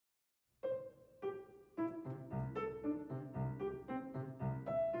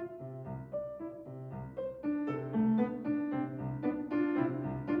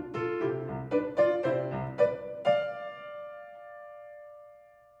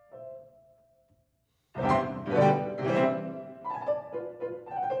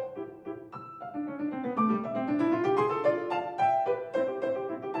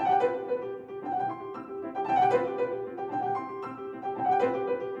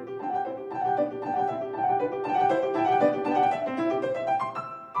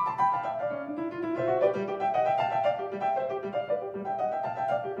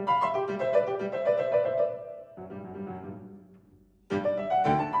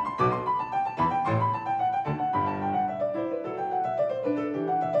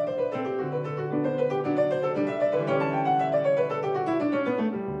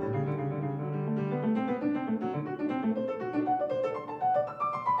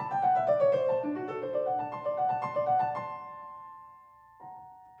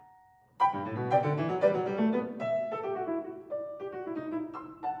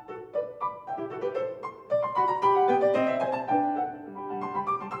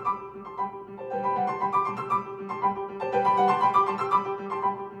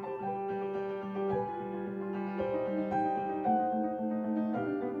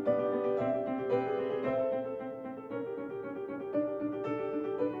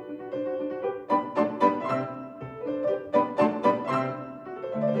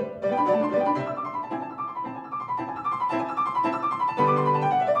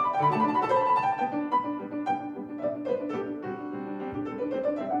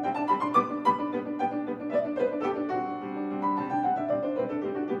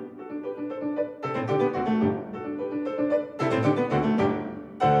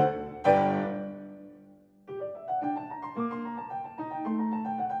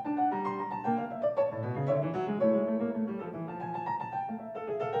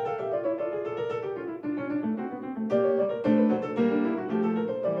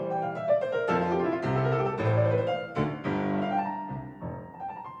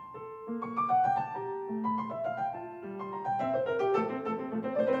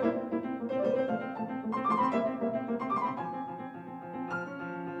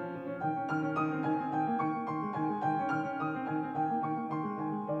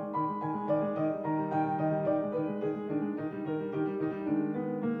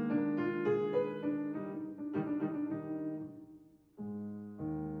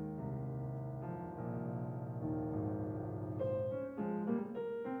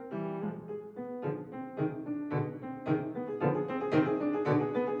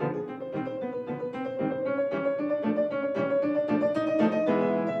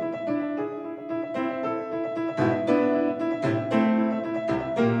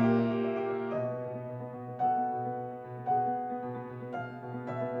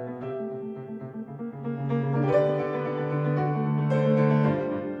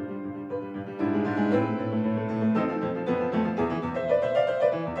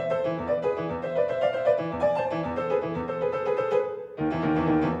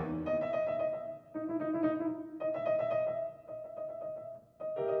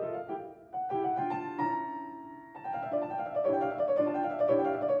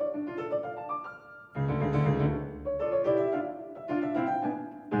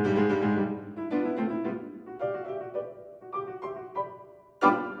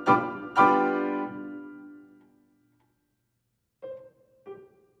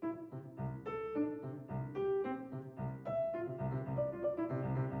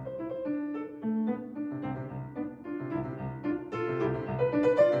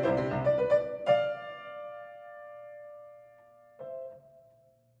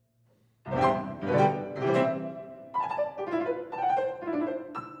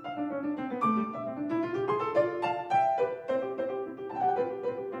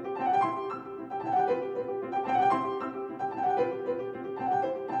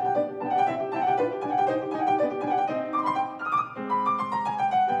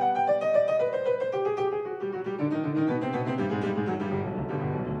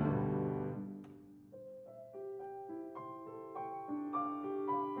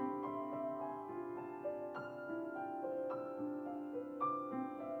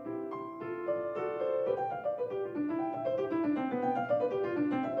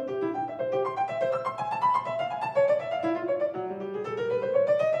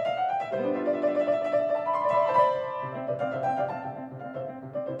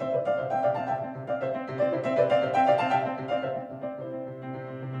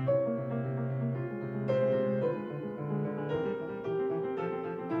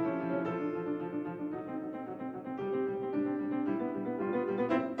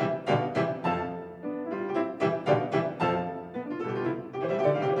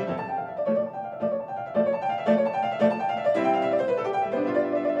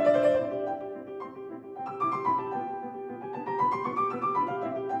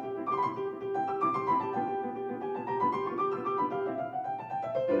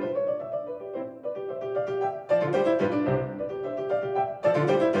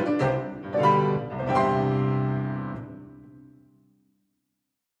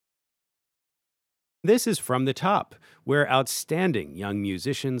This is From the Top, where outstanding young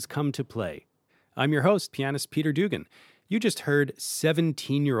musicians come to play. I'm your host, pianist Peter Dugan. You just heard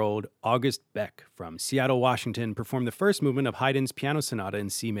 17-year-old August Beck from Seattle, Washington, perform the first movement of Haydn's Piano Sonata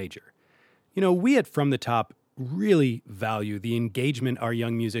in C major. You know, we at From the Top really value the engagement our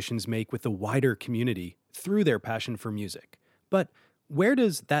young musicians make with the wider community through their passion for music. But where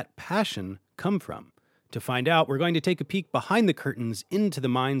does that passion come from? To find out, we're going to take a peek behind the curtains into the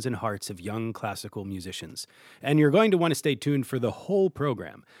minds and hearts of young classical musicians. And you're going to want to stay tuned for the whole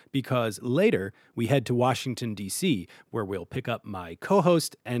program, because later we head to Washington, D.C., where we'll pick up my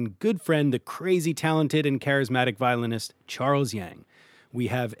co-host and good friend, the crazy talented and charismatic violinist, Charles Yang. We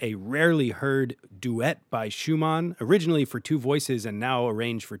have a rarely heard duet by Schumann, originally for two voices and now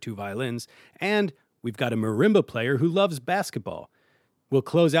arranged for two violins. And we've got a marimba player who loves basketball. We'll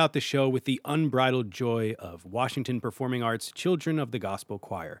close out the show with the unbridled joy of Washington Performing Arts Children of the Gospel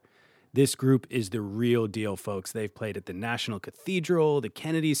Choir. This group is the real deal, folks. They've played at the National Cathedral, the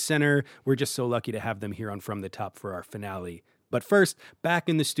Kennedy Center. We're just so lucky to have them here on From the Top for our finale. But first, back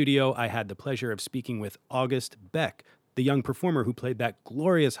in the studio, I had the pleasure of speaking with August Beck, the young performer who played that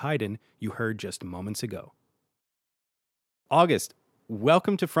glorious Haydn you heard just moments ago. August,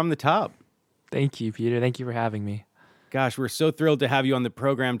 welcome to From the Top. Thank you, Peter. Thank you for having me. Gosh, we're so thrilled to have you on the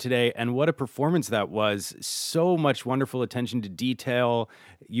program today, and what a performance that was. So much wonderful attention to detail.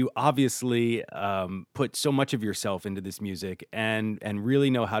 You obviously put so much of yourself into this music and really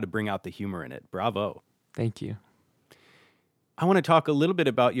know how to bring out the humor in it. Bravo. Thank you. I want to talk a little bit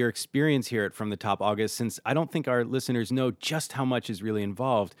about your experience here at From the Top, August, since I don't think our listeners know just how much is really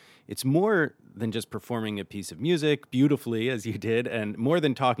involved. It's more than just performing a piece of music beautifully, as you did, and more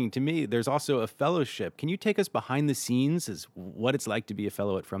than talking to me. There's also a fellowship. Can you take us behind the scenes as what it's like to be a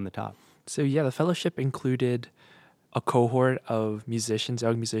fellow at From the Top? So yeah, the fellowship included a cohort of musicians,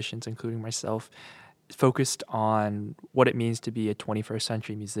 young musicians, including myself, focused on what it means to be a 21st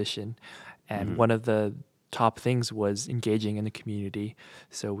century musician. And one of the top things was engaging in the community.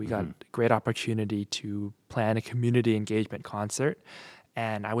 So we got a great opportunity to plan a community engagement concert.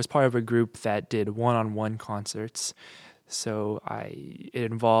 And I was part of a group that did one-on-one concerts. So it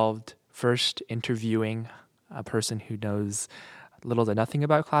involved first interviewing a person who knows little to nothing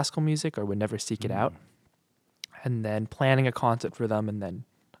about classical music or would never seek it out, and then planning a concert for them, and then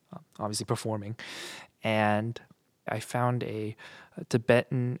obviously performing. And I found a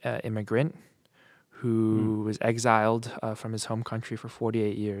Tibetan immigrant who was exiled from his home country for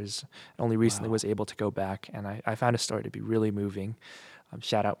 48 years, and only recently was able to go back. And I found his story to be really moving.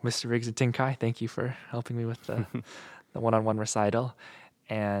 Shout out Mr. Riggs and Tinkai. Thank you for helping me with the one-on-one recital.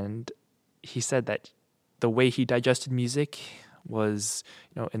 And he said that the way he digested music was,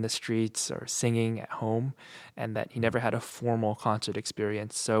 in the streets or singing at home, and that he never had a formal concert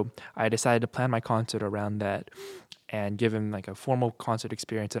experience. So I decided to plan my concert around that and give him like a formal concert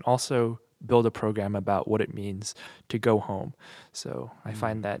experience, and also build a program about what it means to go home. So I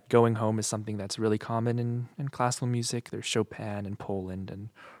find that going home is something that's really common in classical music. There's Chopin in Poland and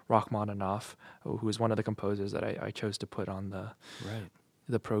Rachmaninoff, who is one of the composers that I chose to put on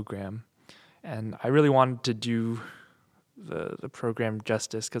the program. And I really wanted to do the program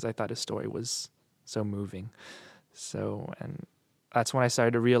justice because I thought his story was so moving. So, and that's when I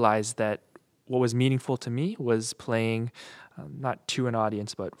started to realize that what was meaningful to me was playing not to an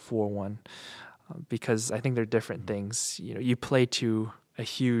audience, but for one, because I think they're different things. You play to a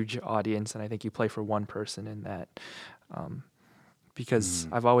huge audience, and I think you play for one person in that, because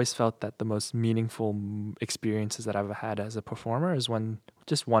I've always felt that the most meaningful experiences that I've had as a performer is when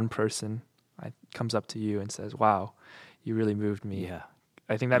just one person comes up to you and says, "Wow, you really moved me." Yeah.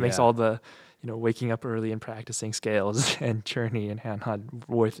 I think that makes all the waking up early and practicing scales and Czerny and Hanhad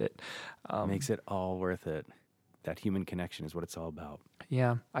worth it. Makes it all worth it. That human connection is what it's all about.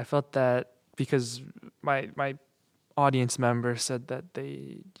 Yeah, I felt that because my audience member said that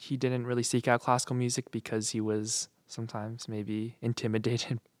he didn't really seek out classical music because he was sometimes maybe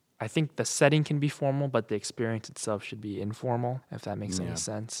intimidated. I think the setting can be formal, but the experience itself should be informal, if that makes any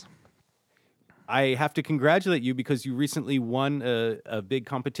sense. I have to congratulate you because you recently won a big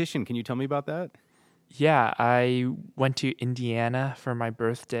competition. Can you tell me about that? Yeah, I went to Indiana for my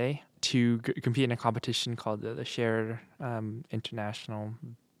birthday to compete in a competition called the Shared International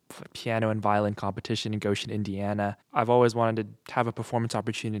Piano and Violin Competition in Goshen, Indiana. I've always wanted to have a performance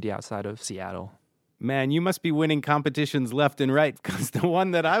opportunity outside of Seattle. Man, you must be winning competitions left and right, because the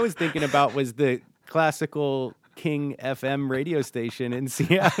one that I was thinking about was the Classical King FM radio station in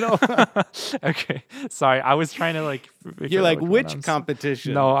Seattle. Okay, sorry. I was trying to You're like, which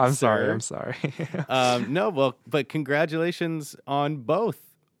competition? No, I'm sir? sorry. No, well, but congratulations on both.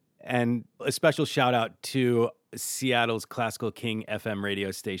 And a special shout out to Seattle's Classical King FM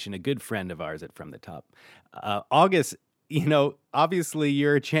radio station, a good friend of ours at From the Top. August, obviously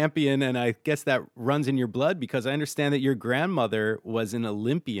you're a champion, and I guess that runs in your blood because I understand that your grandmother was an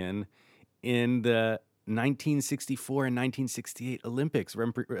Olympian in the 1964 and 1968 Olympics,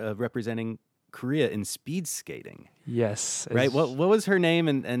 representing Korea in speed skating. Yes. Right? What was her name?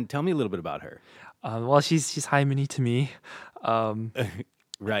 And tell me a little bit about her. Well, she's Haimini to me.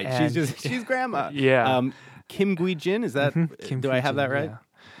 Right. She's grandma. Yeah. Kim Gui-jin, is that, Kim do I have that right?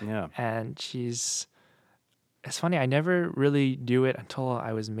 Yeah. And it's funny, I never really knew it until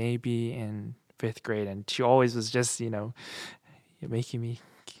I was maybe in 5th grade. And she always was just, making me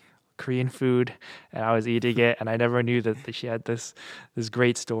Korean food, and I was eating it. And I never knew that she had this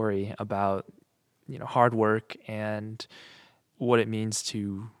great story about, hard work and what it means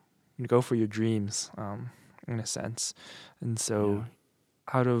to go for your dreams, in a sense. And so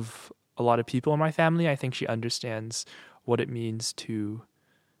out of a lot of people in my family, I think she understands what it means to,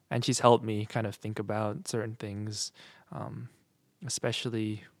 and she's helped me kind of think about certain things,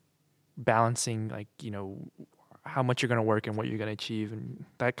 especially balancing, how much you're going to work and what you're going to achieve, and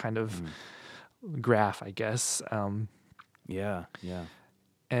that kind of graph, I guess. Yeah.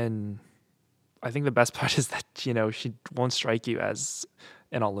 And I think the best part is that, she won't strike you as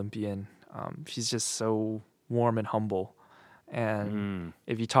an Olympian. She's just so warm and humble. And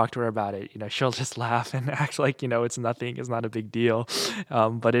if you talk to her about it, she'll just laugh and act like, it's nothing, it's not a big deal.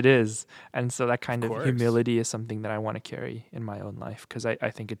 But it is. And so that kind of humility is something that I want to carry in my own life, because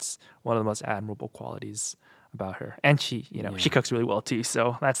I think it's one of the most admirable qualities about her. And she, she cooks really well too.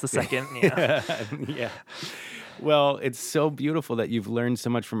 So that's the second. Yeah. Well, it's so beautiful that you've learned so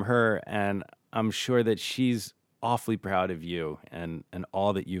much from her. And I'm sure that she's awfully proud of you and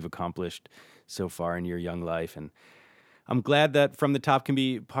all that you've accomplished so far in your young life. And I'm glad that From the Top can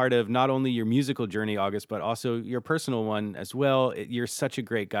be part of not only your musical journey, August, but also your personal one as well. You're such a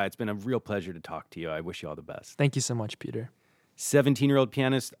great guy. It's been a real pleasure to talk to you. I wish you all the best. Thank you so much, Peter. 17-year-old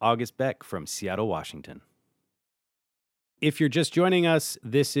pianist August Beck from Seattle, Washington. If you're just joining us,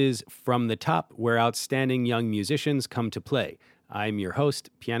 this is From the Top, where outstanding young musicians come to play. I'm your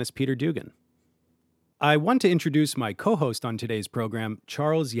host, pianist Peter Dugan. I want to introduce my co-host on today's program,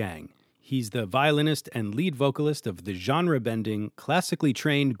 Charles Yang. He's the violinist and lead vocalist of the genre-bending, classically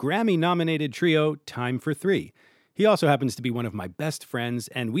trained, Grammy-nominated trio Time for Three. He also happens to be one of my best friends,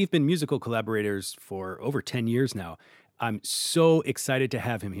 and we've been musical collaborators for over 10 years now. I'm so excited to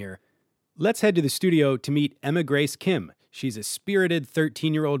have him here. Let's head to the studio to meet Emma Grace Kim. She's a spirited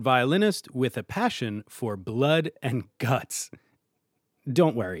 13-year-old violinist with a passion for blood and guts.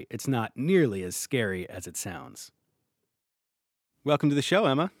 Don't worry, it's not nearly as scary as it sounds. Welcome to the show,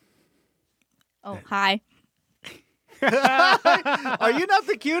 Emma. Oh, hi. Are you not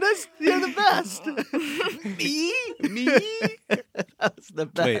the cutest? You're the best. Me? That's the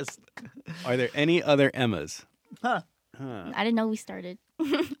best. Wait, are there any other Emmas? I didn't know we started.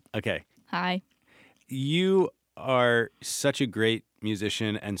 Okay. Hi. You are such a great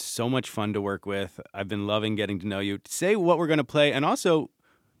musician and so much fun to work with. I've been loving getting to know you. Say what we're going to play, and also,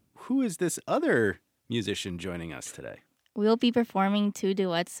 who is this other musician joining us today? We'll be performing 2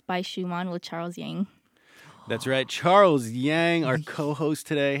 duets by Schumann with Charles Yang. That's right. Charles Yang, our co-host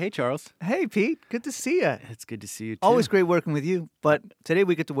today. Hey, Charles. Hey, Pete. Good to see you. It's good to see you, too. Always great working with you, but today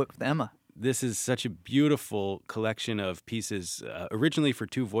we get to work with Emma. This is such a beautiful collection of pieces, originally for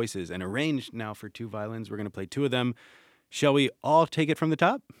 2 voices and arranged now for 2 violins. We're going to play 2 of them. Shall we all take it from the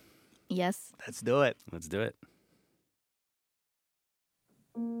top? Yes. Let's do it. Let's do it.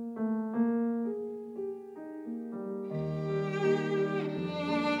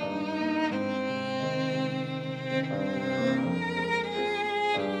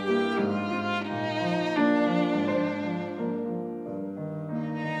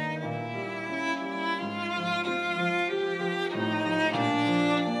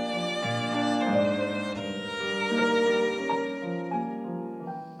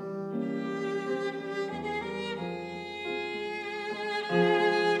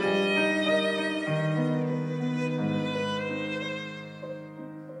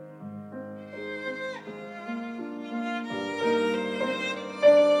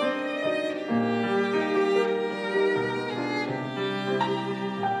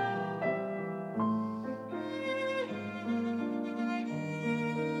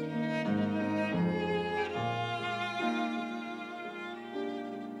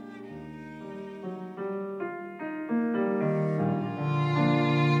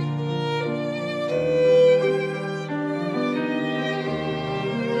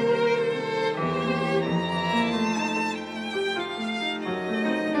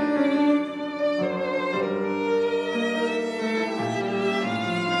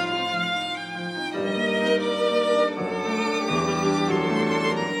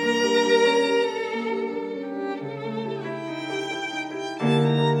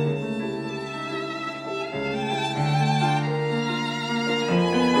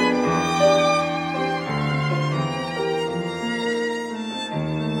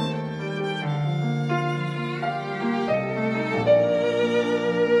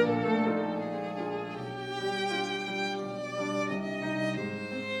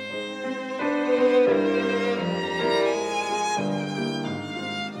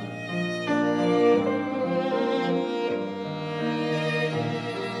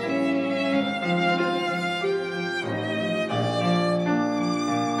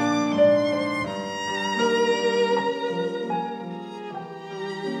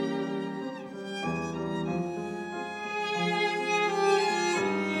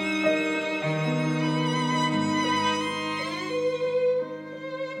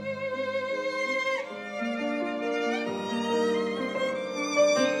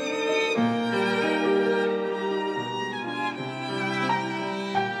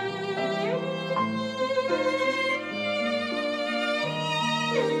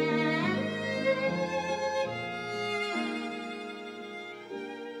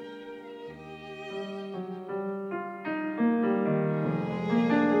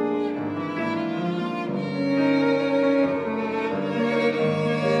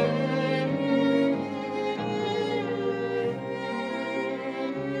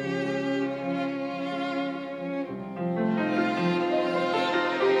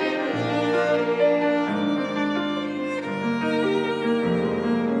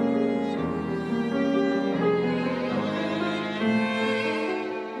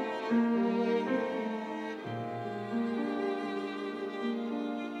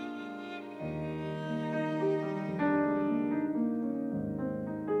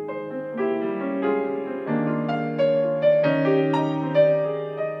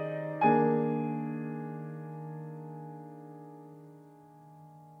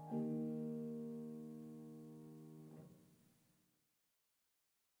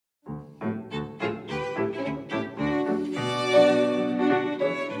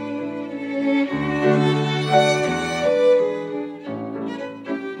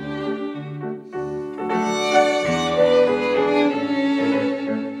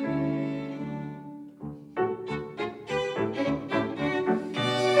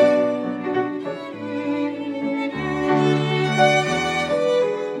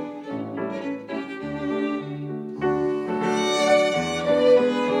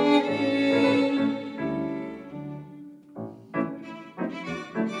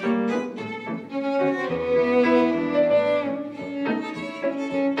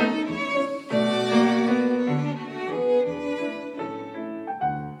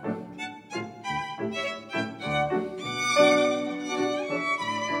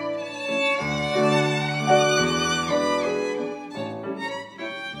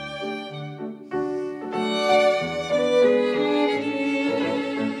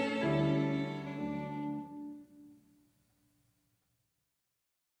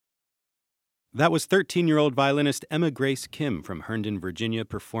 That was 13-year-old violinist Emma Grace Kim from Herndon, Virginia,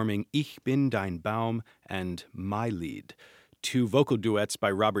 performing Ich bin dein Baum and My Lied, two vocal duets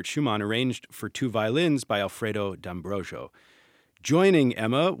by Robert Schumann arranged for two violins by Alfredo D'Ambrosio. Joining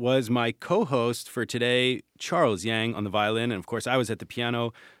Emma was my co-host for today, Charles Yang, on the violin, and of course I was at the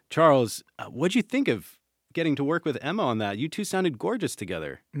piano. Charles, what'd you think of getting to work with Emma on that? You two sounded gorgeous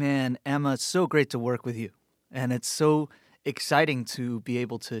together. Man, Emma, it's so great to work with you. And it's so exciting to be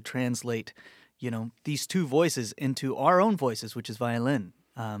able to translate, these two voices into our own voices, which is violin.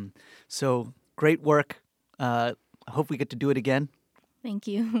 So great work. I hope we get to do it again. Thank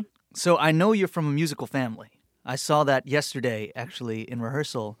you. So I know you're from a musical family. I saw that yesterday, actually, in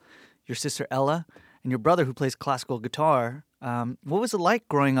rehearsal. Your sister Ella and your brother who plays classical guitar. What was it like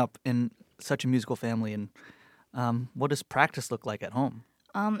growing up in such a musical family, and what does practice look like at home?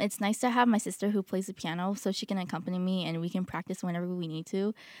 It's nice to have my sister who plays the piano so she can accompany me and we can practice whenever we need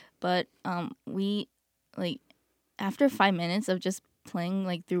to. But we, after 5 minutes of just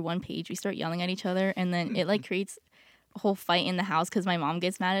playing, through one page, we start yelling at each other, and then it, creates a whole fight in the house because my mom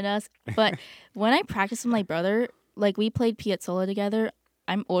gets mad at us. But when I practice with my brother, we played Piazzolla together.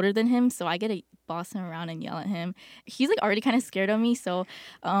 I'm older than him, so I get to boss him around and yell at him. He's, already kind of scared of me, so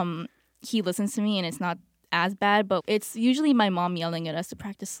he listens to me, and it's not as bad, but it's usually my mom yelling at us to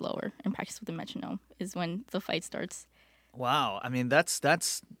practice slower and practice with the metronome is when the fight starts. Wow, I mean that's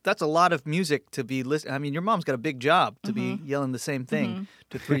a lot of music to be listening. I mean, your mom's got a big job to be yelling the same thing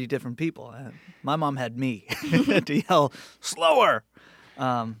to three different people. My mom had me to yell slower.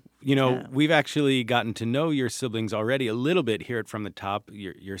 We've actually gotten to know your siblings already a little bit here at From the Top.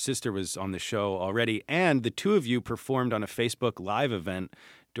 Your sister was on the show already, and the two of you performed on a Facebook Live event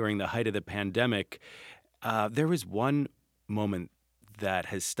during the height of the pandemic. There was one moment that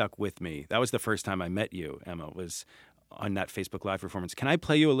has stuck with me. That was the first time I met you, Emma, was on that Facebook Live performance. Can I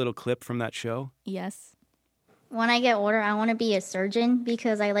play you a little clip from that show? Yes. When I get older, I want to be a surgeon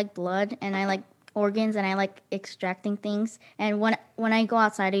because I like blood and I like organs and I like extracting things. And when I go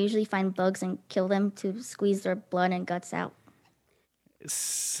outside, I usually find bugs and kill them to squeeze their blood and guts out.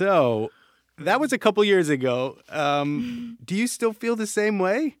 So that was a couple years ago. Do you still feel the same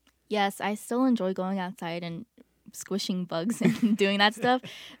way? Yes, I still enjoy going outside and squishing bugs and doing that stuff.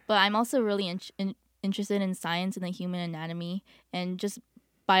 But I'm also really interested in science and the human anatomy and just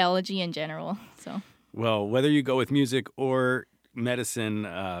biology in general. So, well, whether you go with music or medicine,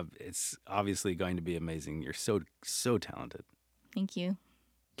 it's obviously going to be amazing. You're so talented. Thank you.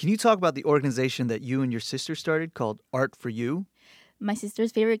 Can you talk about the organization that you and your sister started called Art for You? My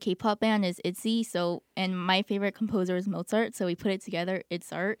sister's favorite K-pop band is ITZY, and my favorite composer is Mozart, so we put it together,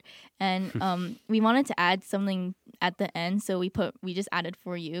 It's Art. And we wanted to add something at the end, so we just added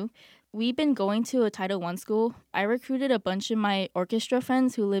For You. We've been going to a Title I school. I recruited a bunch of my orchestra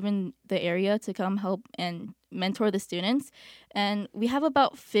friends who live in the area to come help and mentor the students. And we have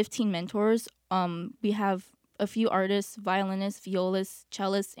about 15 mentors. We have a few artists, violinists, violists,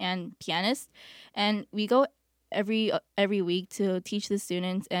 cellists, and pianists. And we go every week to teach the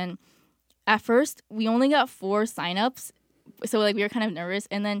students. And at first, we only got 4 signups. So we were kind of nervous.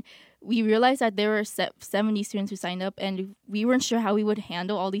 And then we realized that there were 70 students who signed up, and we weren't sure how we would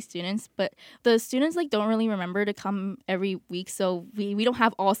handle all these students. But the students don't really remember to come every week, so we don't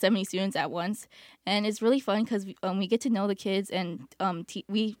have all 70 students at once. And it's really fun because we get to know the kids, and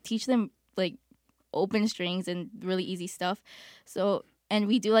we teach them open strings and really easy stuff. So and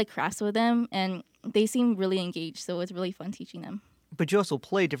we do crafts with them, and they seem really engaged. So it's really fun teaching them. But you also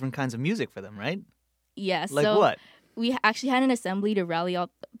play different kinds of music for them, right? Yes. Like what? We actually had an assembly to rally all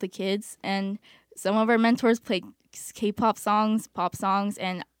the kids, and some of our mentors played K-pop songs, pop songs,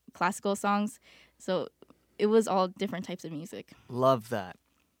 and classical songs. So it was all different types of music. Love that.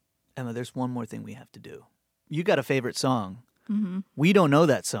 Emma, there's one more thing we have to do. You got a favorite song. Mm-hmm. We don't know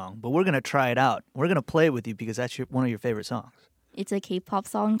that song, but we're going to try it out. We're going to play it with you because that's one of your favorite songs. It's a K-pop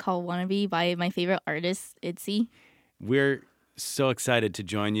song called Wannabe by my favorite artist, ITZY. We're so excited to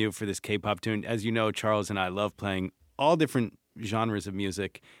join you for this K-pop tune. As you know, Charles and I love playing all different genres of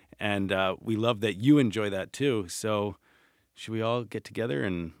music, and we love that you enjoy that too. So should we all get together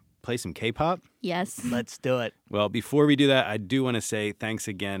and play some K-pop? Yes. Let's do it. Well, before we do that, I do want to say thanks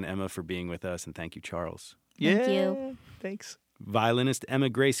again, Emma, for being with us, and thank you, Charles. Thank you. Thanks. Violinist Emma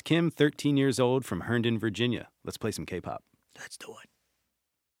Grace Kim, 13 years old, from Herndon, Virginia. Let's play some K-pop. Let's do it.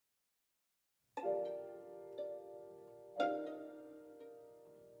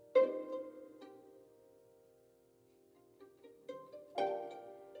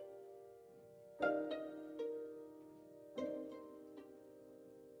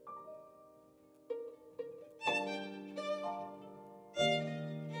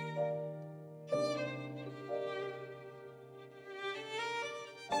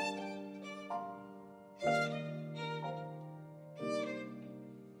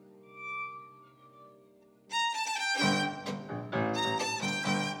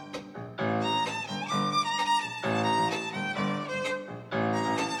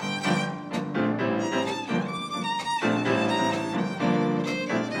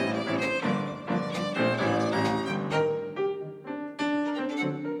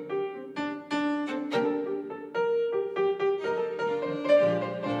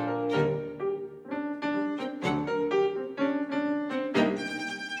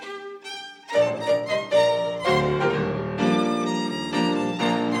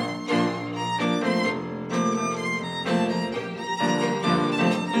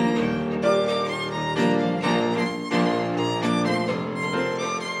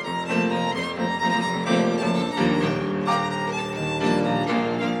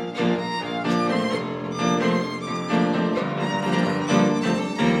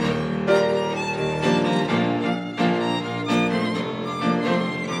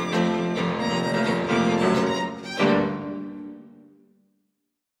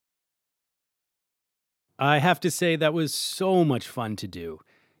 I have to say that was so much fun to do.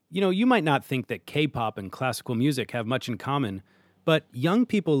 You know, you might not think that K-pop and classical music have much in common, but young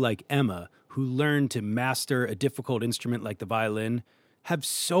people like Emma, who learn to master a difficult instrument like the violin, have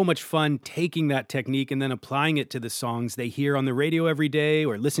so much fun taking that technique and then applying it to the songs they hear on the radio every day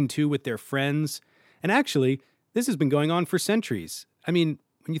or listen to with their friends. And actually, this has been going on for centuries. I mean,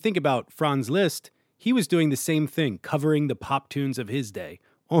 when you think about Franz Liszt, he was doing the same thing, covering the pop tunes of his day.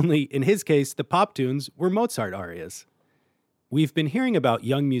 Only, in his case, the pop tunes were Mozart arias. We've been hearing about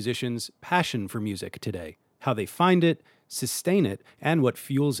young musicians' passion for music today, how they find it, sustain it, and what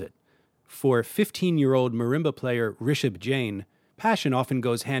fuels it. For 15-year-old marimba player Rishabh Jain, passion often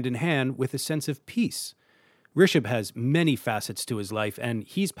goes hand in hand with a sense of peace. Rishabh has many facets to his life, and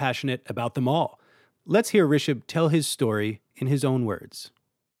he's passionate about them all. Let's hear Rishabh tell his story in his own words.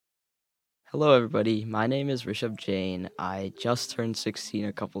 Hello, everybody. My name is Rishabh Jain. I just turned 16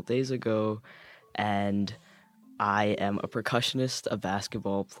 a couple days ago, and I am a percussionist, a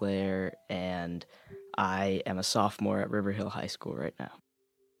basketball player, and I am a sophomore at River Hill High School right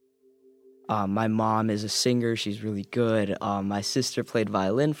now. My mom is a singer. She's really good. My sister played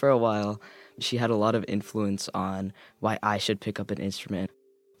violin for a while. She had a lot of influence on why I should pick up an instrument.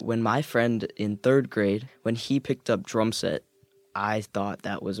 When my friend in 3rd grade, when he picked up drum set, I thought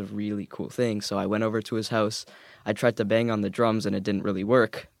that was a really cool thing. So I went over to his house. I tried to bang on the drums and it didn't really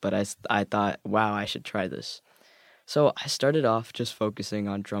work, but I thought, wow, I should try this. So I started off just focusing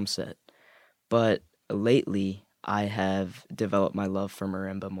on drum set. But lately, I have developed my love for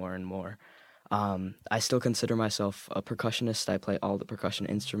marimba more and more. I still consider myself a percussionist. I play all the percussion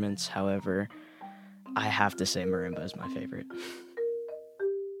instruments. However, I have to say marimba is my favorite.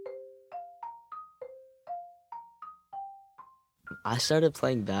 I started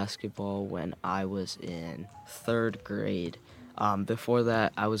playing basketball when I was in 3rd grade. Before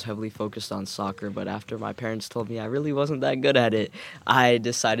that, I was heavily focused on soccer, but after my parents told me I really wasn't that good at it, I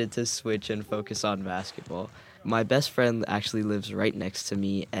decided to switch and focus on basketball. My best friend actually lives right next to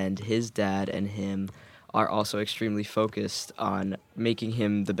me, and his dad and him are also extremely focused on making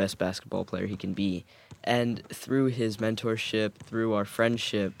him the best basketball player he can be. And through his mentorship, through our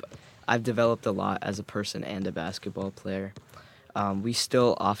friendship, I've developed a lot as a person and a basketball player. We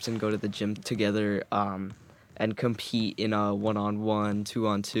still often go to the gym together and compete in a 1-on-1,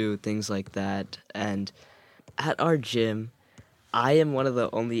 2-on-2, things like that. And at our gym, I am one of the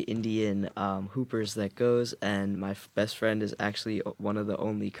only Indian hoopers that goes, and my best friend is actually one of the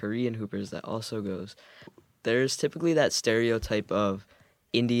only Korean hoopers that also goes. There's typically that stereotype of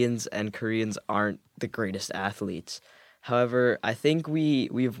Indians and Koreans aren't the greatest athletes. However, I think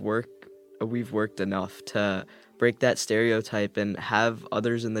we've worked enough to break that stereotype and have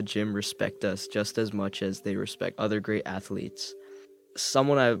others in the gym respect us just as much as they respect other great athletes.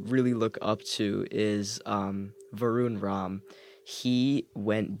 Someone I really look up to is Varun Ram. He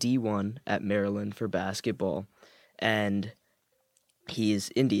went D1 at Maryland for basketball, and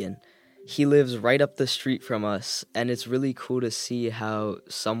he's Indian. He lives right up the street from us, and it's really cool to see how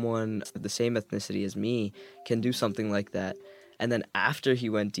someone of the same ethnicity as me can do something like that. And then after he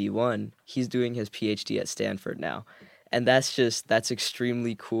went D1, he's doing his PhD at Stanford now. And that's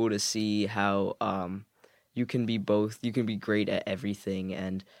extremely cool to see how you can be both. You can be great at everything,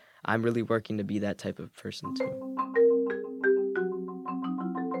 and I'm really working to be that type of person too.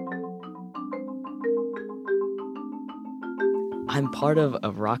 I'm part of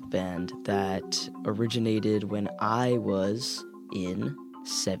a rock band that originated when I was in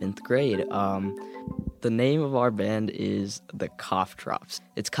 7th grade. The name of our band is the Cough Drops.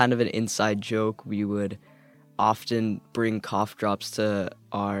 It's kind of an inside joke. We would often bring cough drops to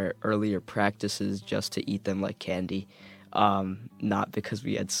our earlier practices just to eat them like candy. Not because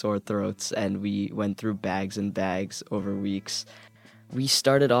we had sore throats, and we went through bags and bags over weeks. We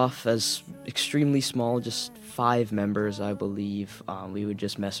started off as extremely small, just 5 members, I believe. We would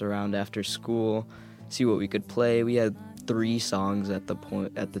just mess around after school, see what we could play. We had 3 songs at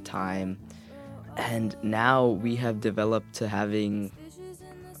the time. And now we have developed to having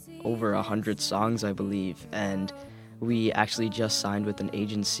over 100 songs, I believe. And we actually just signed with an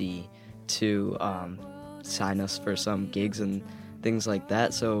agency to sign us for some gigs and things like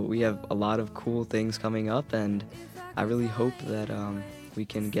that. So we have a lot of cool things coming up, and I really hope that we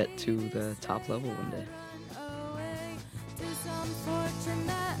can get to the top level one day.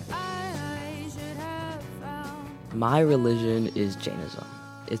 My religion is Jainism.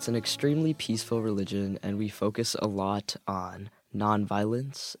 It's an extremely peaceful religion, and we focus a lot on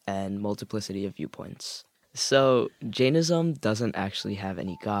nonviolence and multiplicity of viewpoints. So Jainism doesn't actually have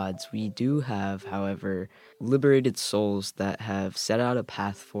any gods. We do have, however, liberated souls that have set out a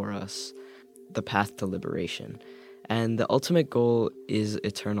path for us. the path to liberation. And the ultimate goal is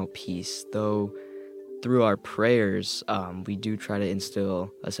eternal peace, though through our prayers, we do try to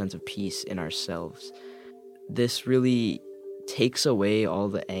instill a sense of peace in ourselves. This really takes away all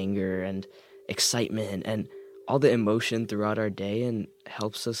the anger and excitement and all the emotion throughout our day and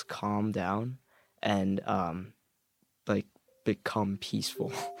helps us calm down and become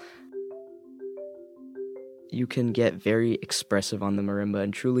peaceful. You can get very expressive on the marimba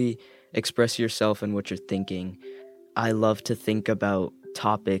and truly express yourself and what you're thinking. I love to think about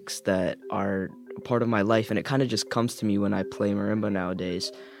topics that are a part of my life, and it kind of just comes to me when I play marimba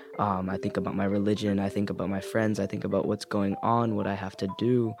nowadays. I think about my religion, I think about my friends, I think about what's going on, what I have to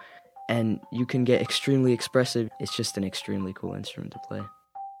do, and you can get extremely expressive. It's just an extremely cool instrument to play.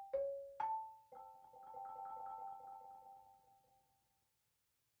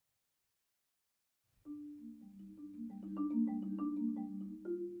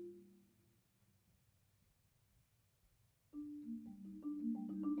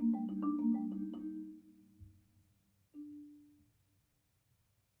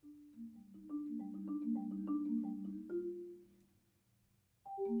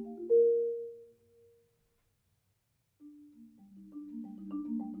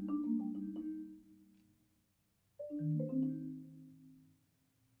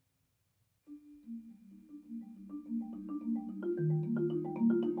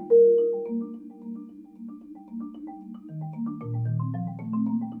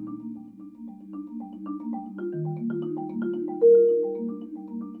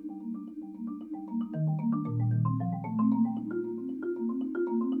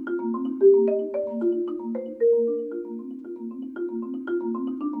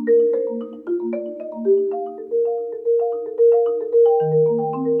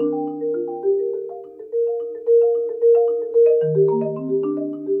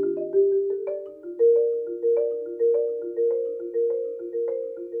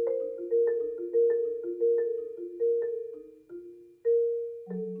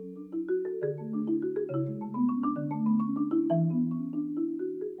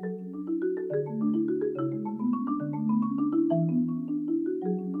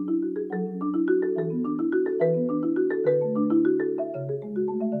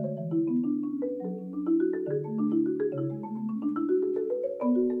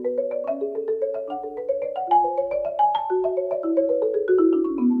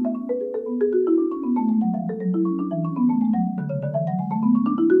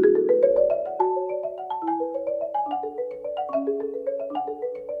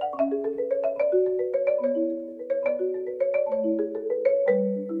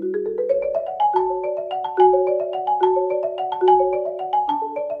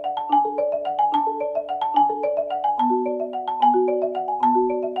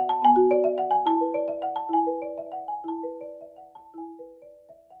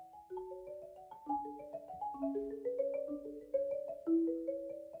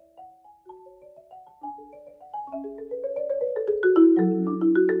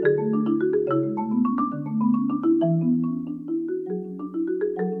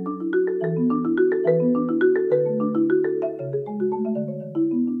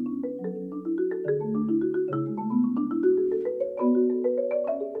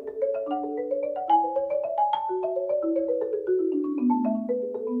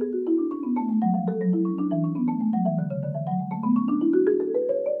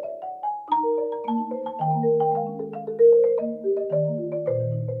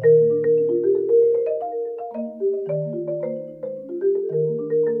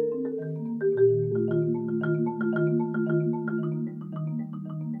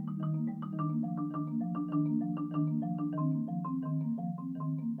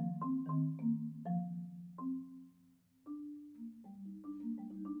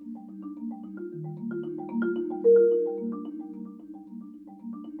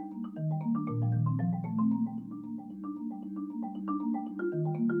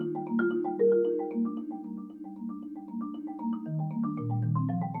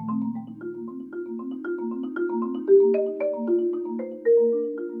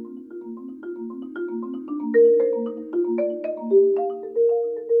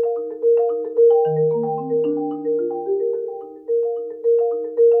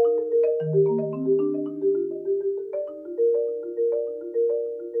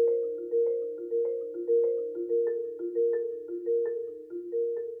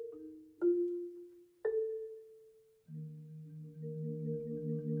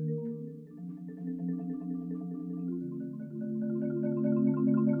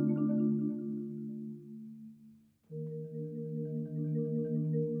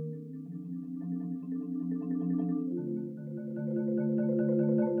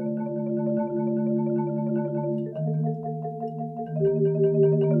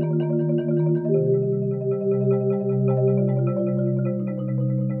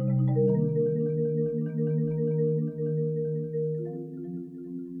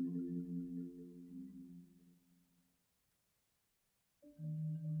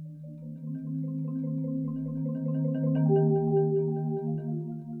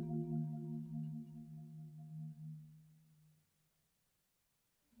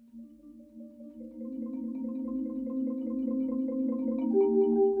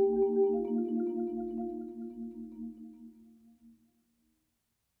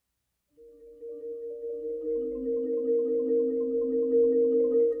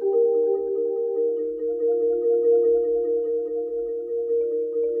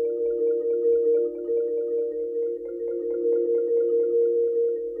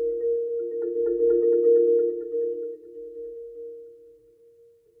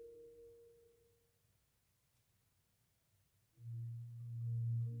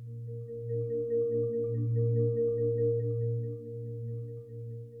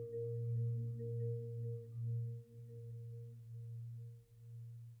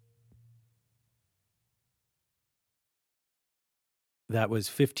 That was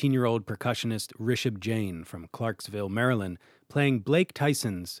 15-year-old percussionist Rishabh Jain from Clarksville, Maryland, playing Blake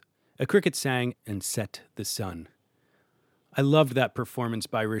Tyson's A Cricket Sang and Set the Sun. I loved that performance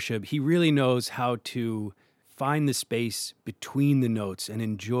by Rishabh. He really knows how to find the space between the notes and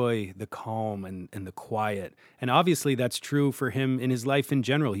enjoy the calm and the quiet. And obviously that's true for him in his life in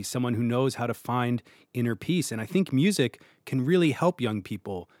general. He's someone who knows how to find inner peace. And I think music can really help young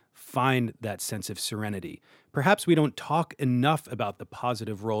people find that sense of serenity. Perhaps we don't talk enough about the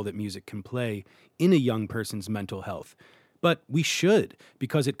positive role that music can play in a young person's mental health. But we should,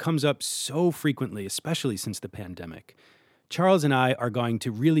 because it comes up so frequently, especially since the pandemic. Charles and I are going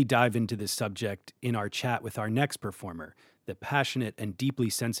to really dive into this subject in our chat with our next performer, the passionate and deeply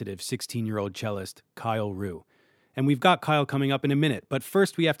sensitive 16-year-old cellist, Kyle Rue. And we've got Kyle coming up in a minute, but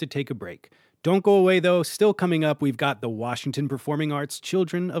first we have to take a break. Don't go away, though. Still coming up, we've got the Washington Performing Arts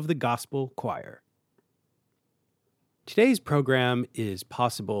Children of the Gospel Choir. Today's program is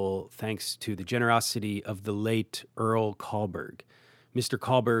possible thanks to the generosity of the late Earl Kahlberg. Mr.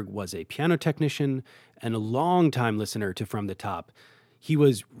 Kahlberg was a piano technician and a longtime listener to From the Top. He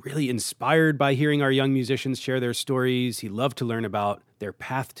was really inspired by hearing our young musicians share their stories. He loved to learn about their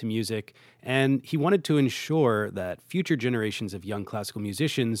path to music, and he wanted to ensure that future generations of young classical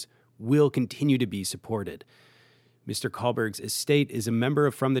musicians will continue to be supported. Mr. Kahlberg's estate is a member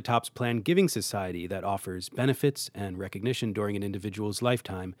of From the Top's Planned Giving Society that offers benefits and recognition during an individual's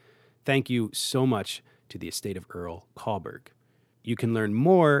lifetime. Thank you so much to the estate of Earl Kahlberg. You can learn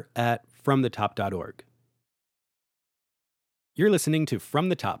more at fromthetop.org. You're listening to From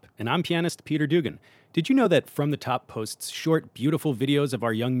the Top, and I'm pianist Peter Dugan. Did you know that From the Top posts short, beautiful videos of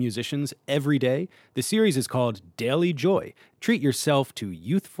our young musicians every day? The series is called Daily Joy. Treat yourself to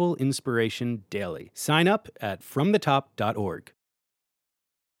youthful inspiration daily. Sign up at fromthetop.org.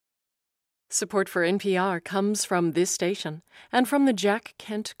 Support for NPR comes from this station and from the Jack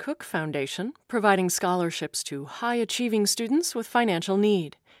Kent Cooke Foundation, providing scholarships to high-achieving students with financial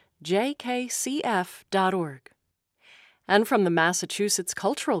need. jkcf.org. And from the Massachusetts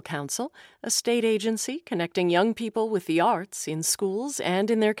Cultural Council, a state agency connecting young people with the arts in schools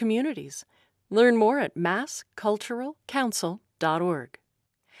and in their communities. Learn more at massculturalcouncil.org.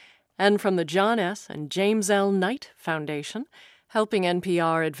 And from the John S. and James L. Knight Foundation, helping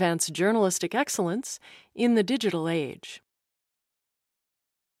NPR advance journalistic excellence in the digital age.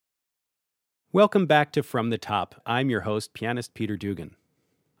 Welcome back to From the Top. I'm your host, pianist Peter Dugan.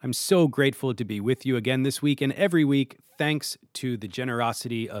 I'm so grateful to be with you again this week and every week, thanks to the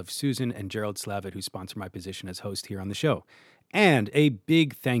generosity of Susan and Gerald Slavitt, who sponsor my position as host here on the show. And a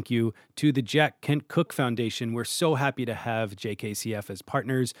big thank you to the Jack Kent Cooke Foundation. We're so happy to have JKCF as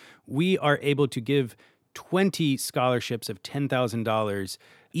partners. We are able to give 20 scholarships of $10,000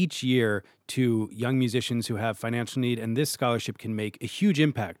 each year to young musicians who have financial need, and this scholarship can make a huge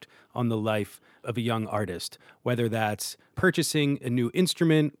impact on the life of a young artist, whether that's purchasing a new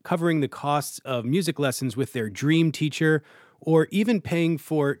instrument, covering the costs of music lessons with their dream teacher, or even paying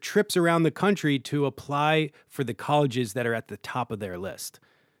for trips around the country to apply for the colleges that are at the top of their list.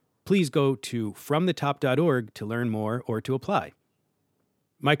 Please go to fromthetop.org to learn more or to apply.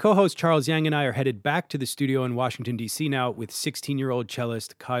 My co-host Charles Yang and I are headed back to the studio in Washington, D.C. now with 16-year-old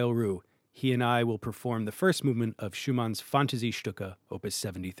cellist Kyle Rue. He and I will perform the first movement of Schumann's Fantasiestücke, Opus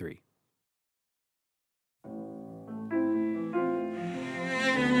 73.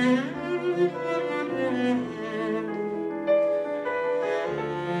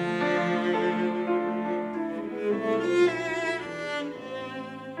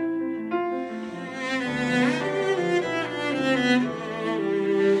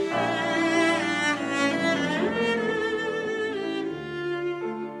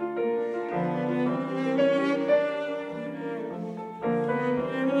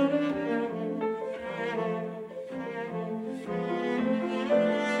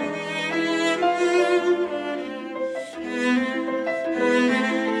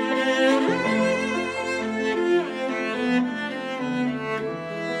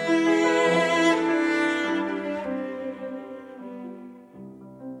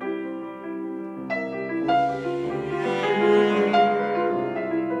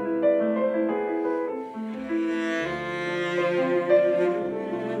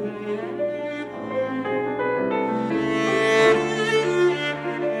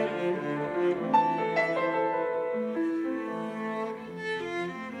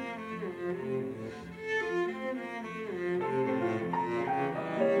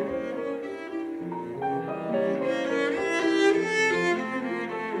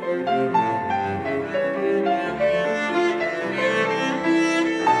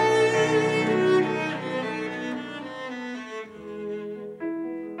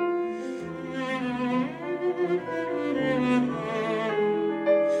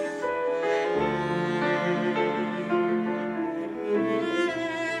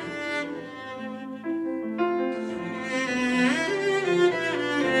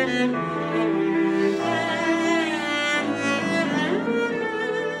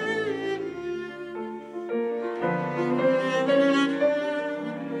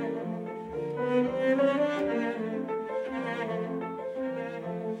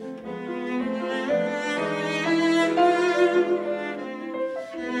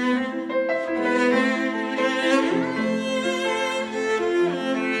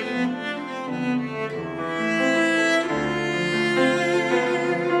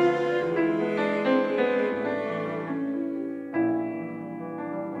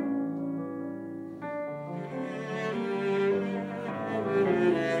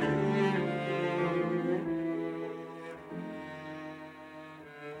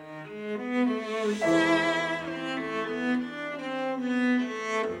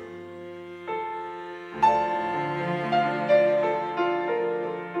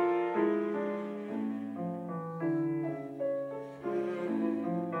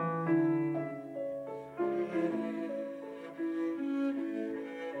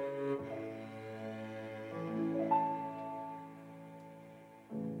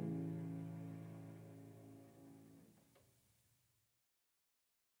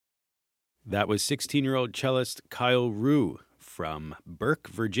 That was 16-year-old cellist Kyle Rue from Burke,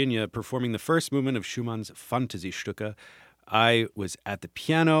 Virginia, performing the first movement of Schumann's Fantasiestücke. I was at the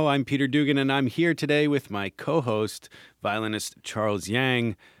piano. I'm Peter Dugan, and I'm here today with my co-host, violinist Charles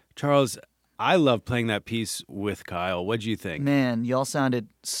Yang. Charles, I love playing that piece with Kyle. What'd you think? Man, y'all sounded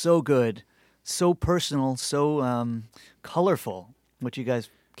so good, so personal, so colorful, what you guys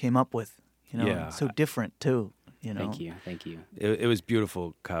came up with. Yeah. So different, too. Thank you. It was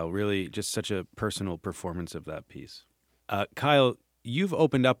beautiful, Kyle. Really, just such a personal performance of that piece. Kyle, you've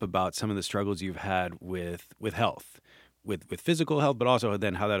opened up about some of the struggles you've had with health, with physical health, but also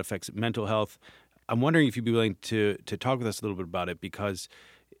then how that affects mental health. I'm wondering if you'd be willing to talk with us a little bit about it, because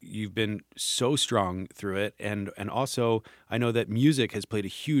you've been so strong through it, and also I know that music has played a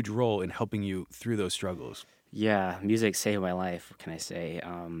huge role in helping you through those struggles. Yeah, music saved my life. What can I say?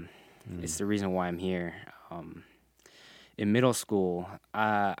 It's the reason why I'm here. In middle school,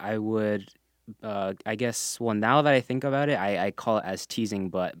 I would, I guess. Well, now that I think about it, I call it as teasing.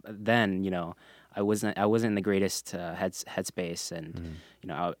 But then, I wasn't in the greatest headspace, and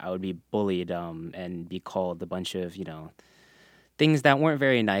I would be bullied and be called a bunch of things that weren't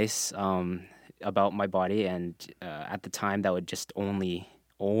very nice about my body, and at the time that would just only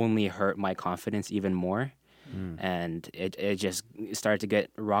hurt my confidence even more. And it just started to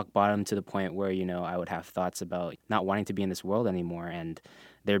get rock bottom to the point where, I would have thoughts about not wanting to be in this world anymore. And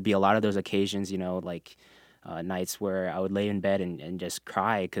there'd be a lot of those occasions, like nights where I would lay in bed and just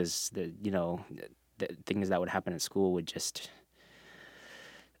cry because, the things that would happen at school would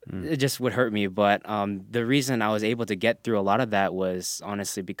it just would hurt me. But the reason I was able to get through a lot of that was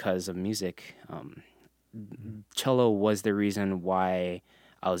honestly because of music. Cello was the reason why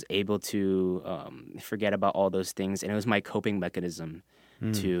I was able to forget about all those things, and it was my coping mechanism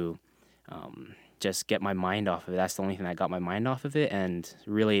to just get my mind off of it. That's the only thing that got my mind off of it. And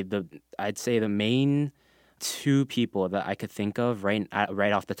really, I'd say the main two people that I could think of right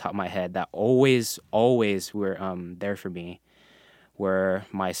off the top of my head that always were there for me were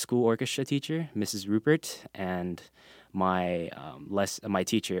my school orchestra teacher, Mrs. Rupert, and my private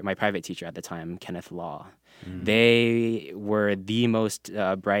teacher at the time, Kenneth Law. They were the most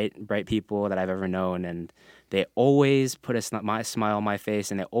bright people that I've ever known, and they always put a smile on my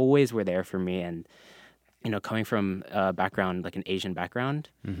face, and they always were there for me. And coming from a background like an Asian background,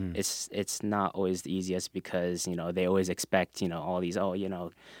 it's not always the easiest because they always expect all these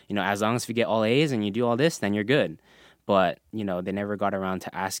as long as you get all A's and you do all this, then you're good. But they never got around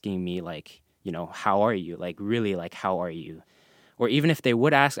to asking me how are you? Really, how are you? Or even if they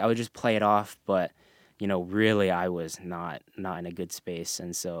would ask, I would just play it off. But really, I was not in a good space,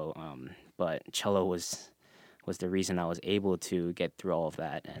 and so, but cello was the reason I was able to get through all of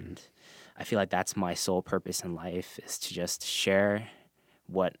that, and I feel like that's my sole purpose in life, is to just share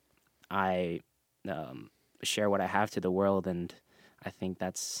what I have to the world, and I think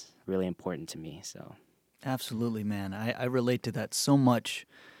that's really important to me. So, absolutely, man, I relate to that so much.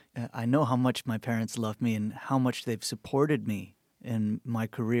 I know how much my parents love me and how much they've supported me in my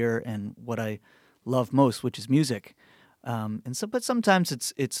career and what I love most, which is music, but sometimes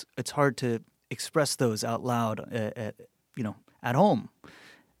it's hard to express those out loud. At home,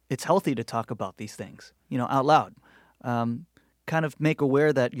 it's healthy to talk about these things, out loud. Kind of make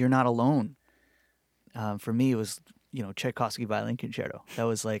aware that you're not alone. For me, it was Tchaikovsky Violin Concerto.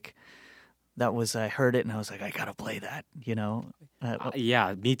 That was I heard it and I was like, I gotta play that.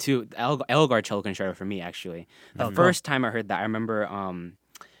 Yeah, me too. Elgar Cello Concerto for me, actually. The first time I heard that, I remember.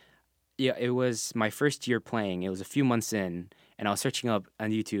 Yeah, it was my first year playing. It was a few months in, and I was searching up on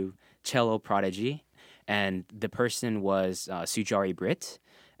YouTube cello prodigy, and the person was Sujari Britt,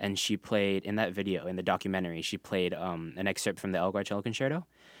 and she played in that video, in the documentary, she played an excerpt from the Elgar Cello Concerto.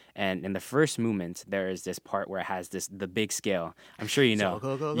 And in the first movement, there is this part where it has the big scale. I'm sure you know.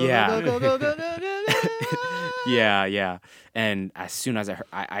 Yeah. And as soon as I heard,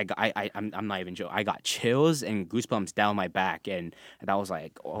 I'm not even joking. I got chills and goosebumps down my back, and that was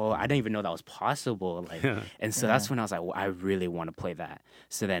like, oh, I didn't even know that was possible. And so that's when I was like, well, I really want to play that.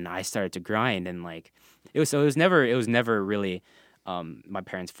 So then I started to grind, and it was never really. My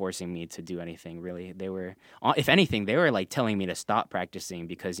parents forcing me to do anything, really. They were, if anything, they were telling me to stop practicing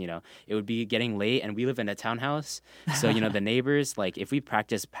because, it would be getting late, and we live in a townhouse. So, the neighbors, if we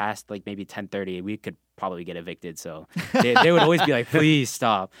practiced past maybe 10:30, we could probably get evicted. So they would always be like, please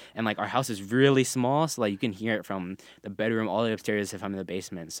stop. And our house is really small, so you can hear it from the bedroom all the way upstairs if I'm in the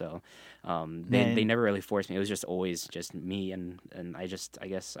basement. So they never really forced me. It was just always just me, and I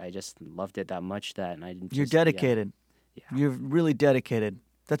guess I just loved it that much You're dedicated. Yeah. Yeah. You're really dedicated.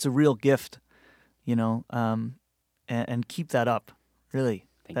 That's a real gift, and keep that up. Really,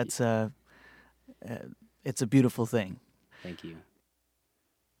 Thank you. it's a beautiful thing. Thank you.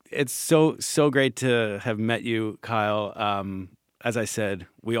 It's so great to have met you, Kyle. As I said,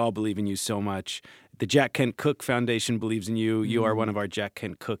 we all believe in you so much. The Jack Kent Cooke Foundation believes in you. You are one of our Jack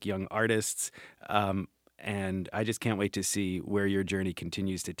Kent Cooke Young Artists. And I just can't wait to see where your journey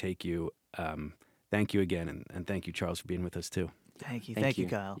continues to take you. Thank you again. And thank you, Charles, for being with us, too. Thank you. Thank you,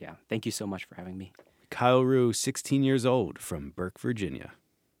 Kyle. Yeah, thank you so much for having me. Kyle Rue, 16 years old, from Burke, Virginia.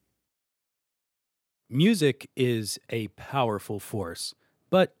 Music is a powerful force,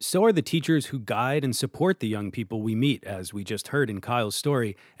 but so are the teachers who guide and support the young people we meet, as we just heard in Kyle's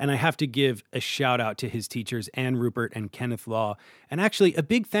story. And I have to give a shout out to his teachers, Ann Rupert and Kenneth Law, and actually a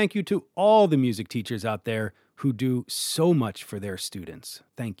big thank you to all the music teachers out there who do so much for their students.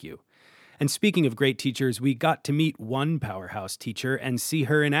 Thank you. And speaking of great teachers, we got to meet one powerhouse teacher and see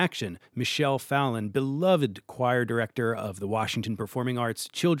her in action, Michelle Fallon, beloved choir director of the Washington Performing Arts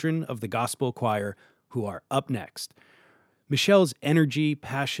Children of the Gospel Choir, who are up next. Michelle's energy,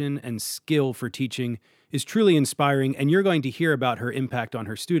 passion, and skill for teaching is truly inspiring, and you're going to hear about her impact on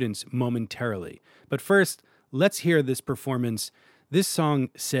her students momentarily. But first, let's hear this performance. This song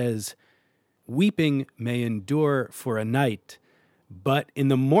says, "Weeping may endure for a night, but in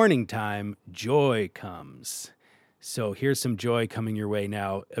the morning time, joy comes." So here's some joy coming your way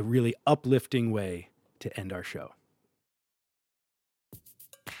now, a really uplifting way to end our show.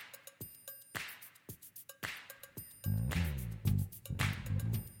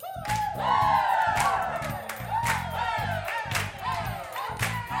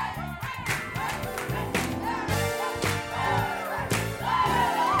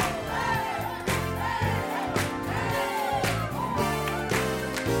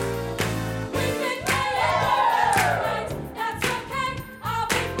 That's okay, I'll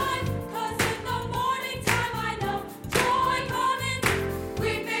be fine, 'cause in the morning time I know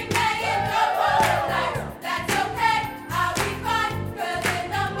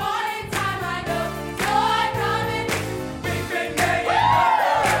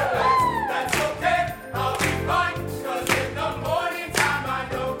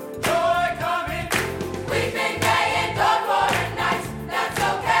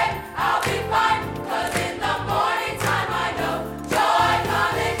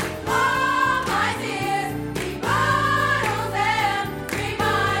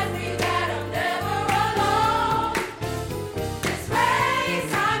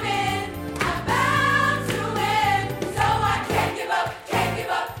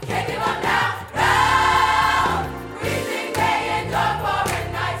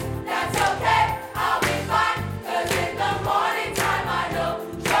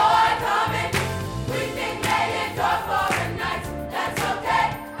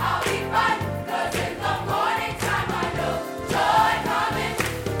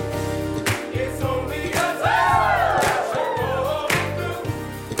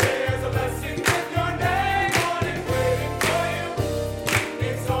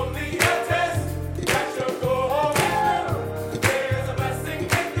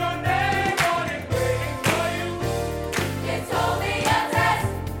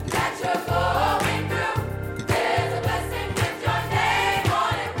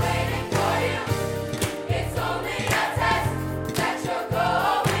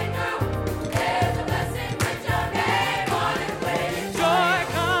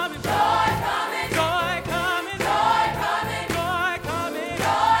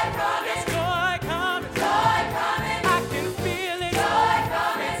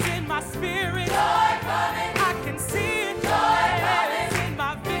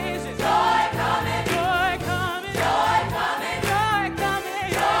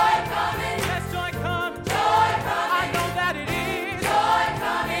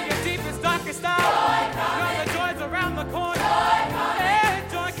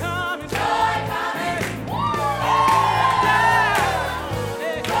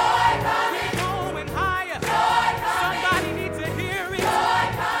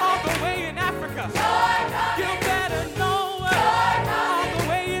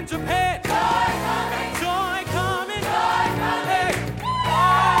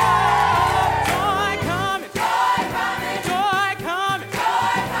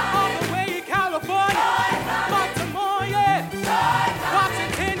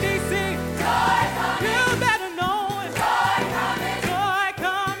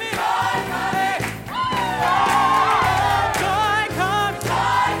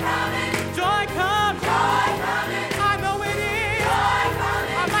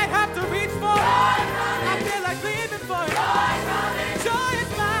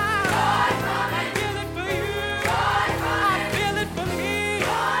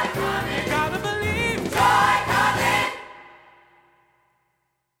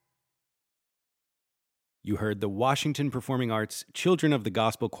You heard the Washington Performing Arts Children of the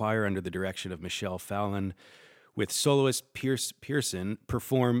Gospel Choir under the direction of Michelle Fallon, with soloist Pierce Pearson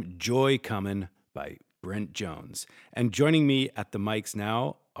perform Joy Comin' by Brent Jones. And joining me at the mics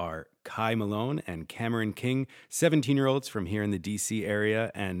now are Kai Malone and Cameron King, 17-year-olds from here in the DC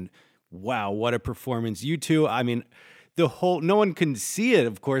area. And wow, what a performance. You two, I mean, no one can see it,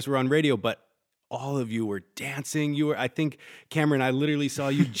 of course, we're on radio, but all of you were dancing. I think, Cameron, I literally saw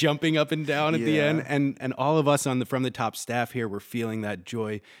you jumping up and down at the end. And all of us from the top staff here were feeling that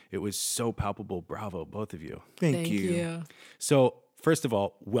joy. It was so palpable. Bravo, both of you. Thank you. So, first of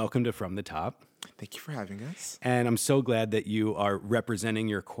all, welcome to From the Top. Thank you for having us. And I'm so glad that you are representing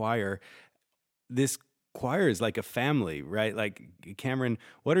your choir. This choir is like a family, right? Like, Cameron,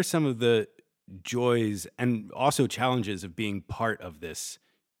 what are some of the joys and also challenges of being part of this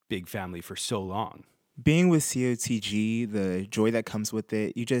big family for so long? Being with COTG, the joy that comes with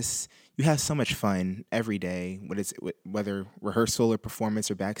it, you have so much fun every day, whether rehearsal or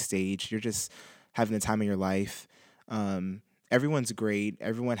performance or backstage. You're just having the time of your life. Everyone's great.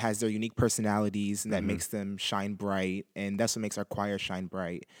 Everyone has their unique personalities, and that makes them shine bright, and that's what makes our choir shine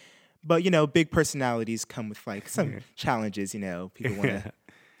bright. But, big personalities come with, like, some challenges, People want to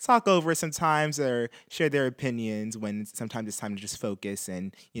talk over sometimes or share their opinions when sometimes it's time to just focus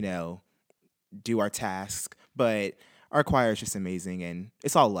and, do our tasks. But our choir is just amazing, and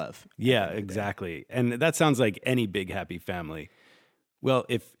it's all love. Yeah, exactly. And that sounds like any big, happy family. Well,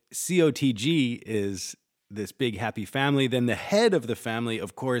 if COTG is this big, happy family, then the head of the family,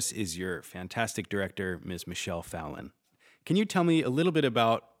 of course, is your fantastic director, Ms. Michelle Fallon. Can you tell me a little bit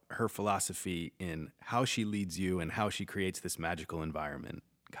about her philosophy in how she leads you and how she creates this magical environment,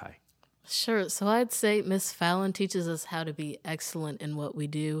 Kai? Sure. So I'd say Miss Fallon teaches us how to be excellent in what we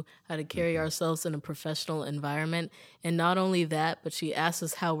do, how to carry ourselves in a professional environment. And not only that, but she asks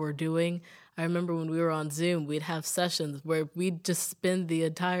us how we're doing. I remember when we were on Zoom, we'd have sessions where we'd just spend the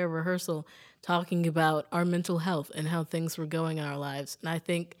entire rehearsal talking about our mental health and how things were going in our lives. And I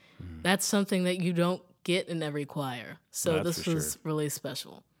think that's something that you don't get in every choir. So this was really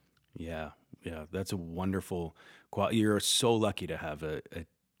special. Yeah, that's a wonderful quality. You're so lucky to have a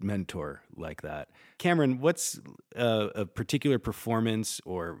mentor like that. Cameron, what's a particular performance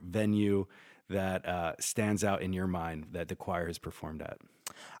or venue that stands out in your mind that the choir has performed at?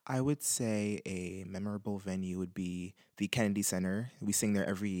 I would say a memorable venue would be the Kennedy Center. We sing there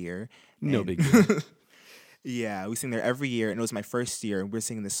every year. No big deal. Yeah, we sing there every year, and it was my first year, and we're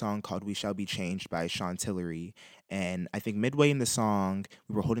singing this song called We Shall Be Changed by Sean Tillery. And I think midway in the song,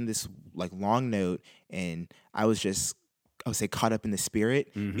 we were holding this like long note, and I would say caught up in the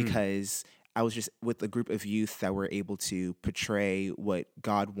spirit because I was just with a group of youth that were able to portray what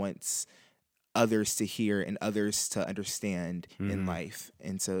God wants others to hear and others to understand in life.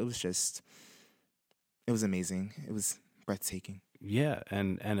 And so it was amazing. It was breathtaking. Yeah,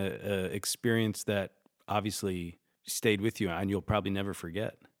 and a experience that obviously stayed with you and you'll probably never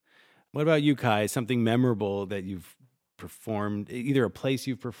forget. What about you, Kai? Something memorable that you've performed, either a place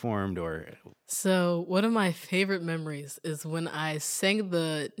you've performed or... So one of my favorite memories is when I sang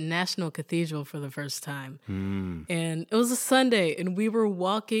the National Cathedral for the first time. And it was a Sunday, and we were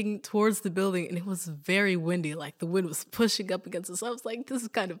walking towards the building, and it was very windy. Like, the wind was pushing up against us. I was like, this is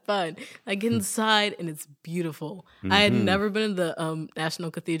kind of fun. I get inside, and it's beautiful. I had never been in the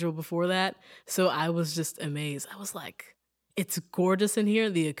National Cathedral before that, so I was just amazed. I was like... It's gorgeous in here.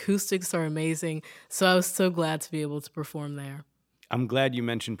 The acoustics are amazing. So I was so glad to be able to perform there. I'm glad you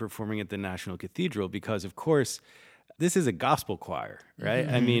mentioned performing at the National Cathedral because, of course, this is a gospel choir, right?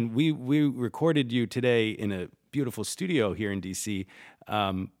 I mean, we recorded you today in a beautiful studio here in D.C.,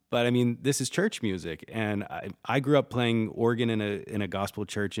 but, I mean, this is church music. And I grew up playing organ in a gospel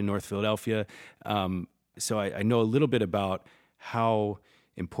church in North Philadelphia, so I know a little bit about how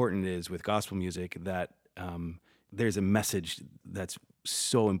important it is with gospel music that... there's a message that's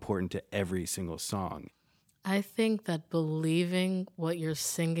so important to every single song. I think that believing what you're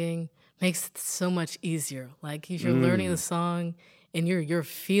singing makes it so much easier. Like if you're learning the song and you're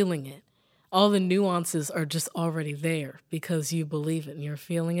feeling it, all the nuances are just already there because you believe it and you're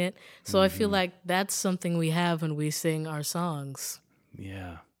feeling it. So I feel like that's something we have when we sing our songs.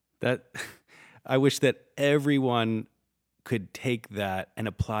 Yeah. I wish that everyone could take that and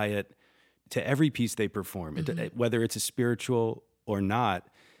apply it to every piece they perform, whether it's a spiritual or not.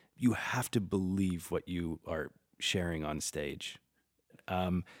 You have to believe what you are sharing on stage.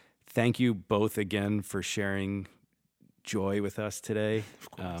 Thank you both again for sharing joy with us today.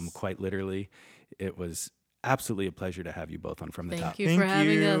 Of course. Quite literally. It was absolutely a pleasure to have you both on From the Top. Thank you for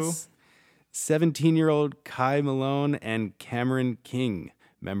having us. 17-year-old Kai Malone and Cameron King,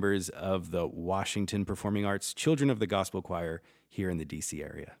 members of the Washington Performing Arts Children of the Gospel Choir here in the D.C.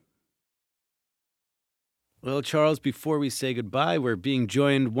 area. Well, Charles, before we say goodbye, we're being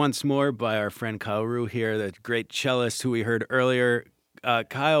joined once more by our friend Kyle Rue here, the great cellist who we heard earlier.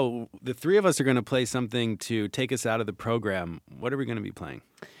 Kyle, the three of us are going to play something to take us out of the program. What are we going to be playing?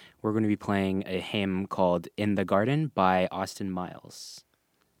 We're going to be playing a hymn called In the Garden by Austin Miles.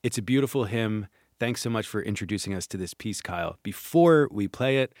 It's a beautiful hymn. Thanks so much for introducing us to this piece, Kyle. Before we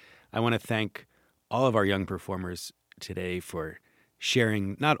play it, I want to thank all of our young performers today for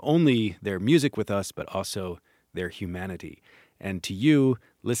sharing not only their music with us, but also their humanity. And to you,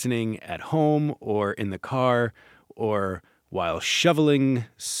 listening at home or in the car or while shoveling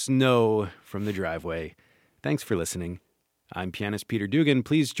snow from the driveway, thanks for listening. I'm pianist Peter Dugan.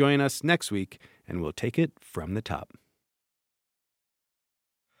 Please join us next week, and we'll take it from the top.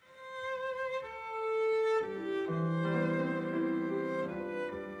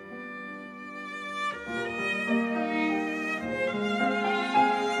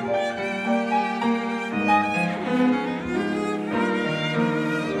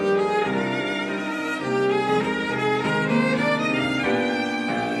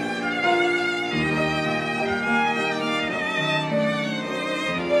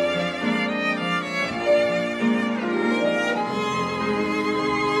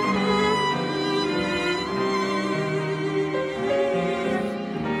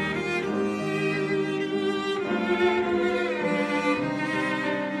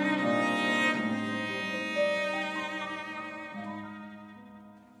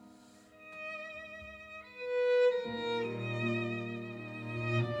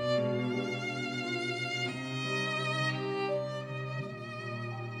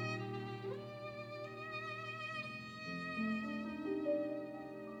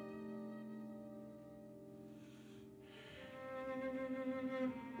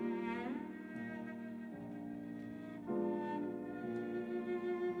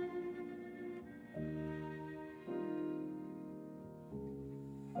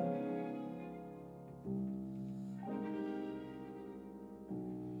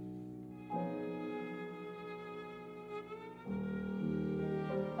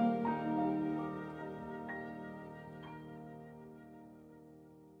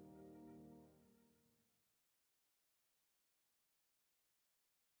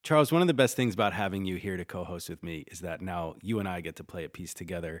 Charles, one of the best things about having you here to co-host with me is that now you and I get to play a piece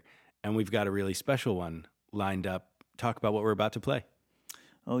together, and we've got a really special one lined up. Talk about what we're about to play.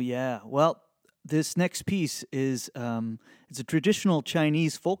 Oh, yeah. Well, this next piece is it's a traditional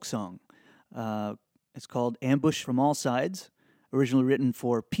Chinese folk song. It's called Ambush from All Sides, originally written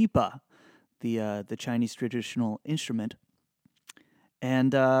for pipa, the Chinese traditional instrument.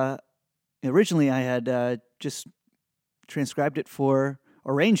 And originally I had just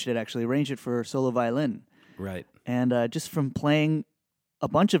arranged it for solo violin. Right. And just from playing a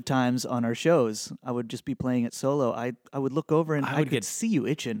bunch of times on our shows, I would just be playing it solo. I would look over and I could see you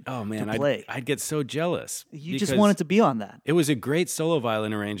itching to play. I'd get so jealous. You just wanted to be on that. It was a great solo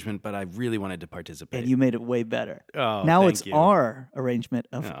violin arrangement, but I really wanted to participate. And you made it way better. Oh, now thank it's you. our arrangement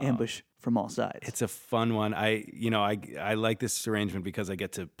of Ambush from All Sides. It's a fun one. I like this arrangement because I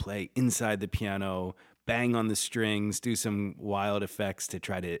get to play inside the piano, bang on the strings, do some wild effects to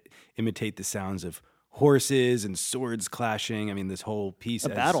try to imitate the sounds of horses and swords clashing. I mean, this whole piece,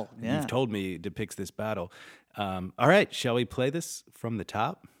 battle, yeah. You've told me, depicts this battle. All right, shall we play this from the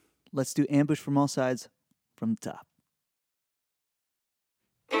top? Let's do Ambush from All Sides from the top.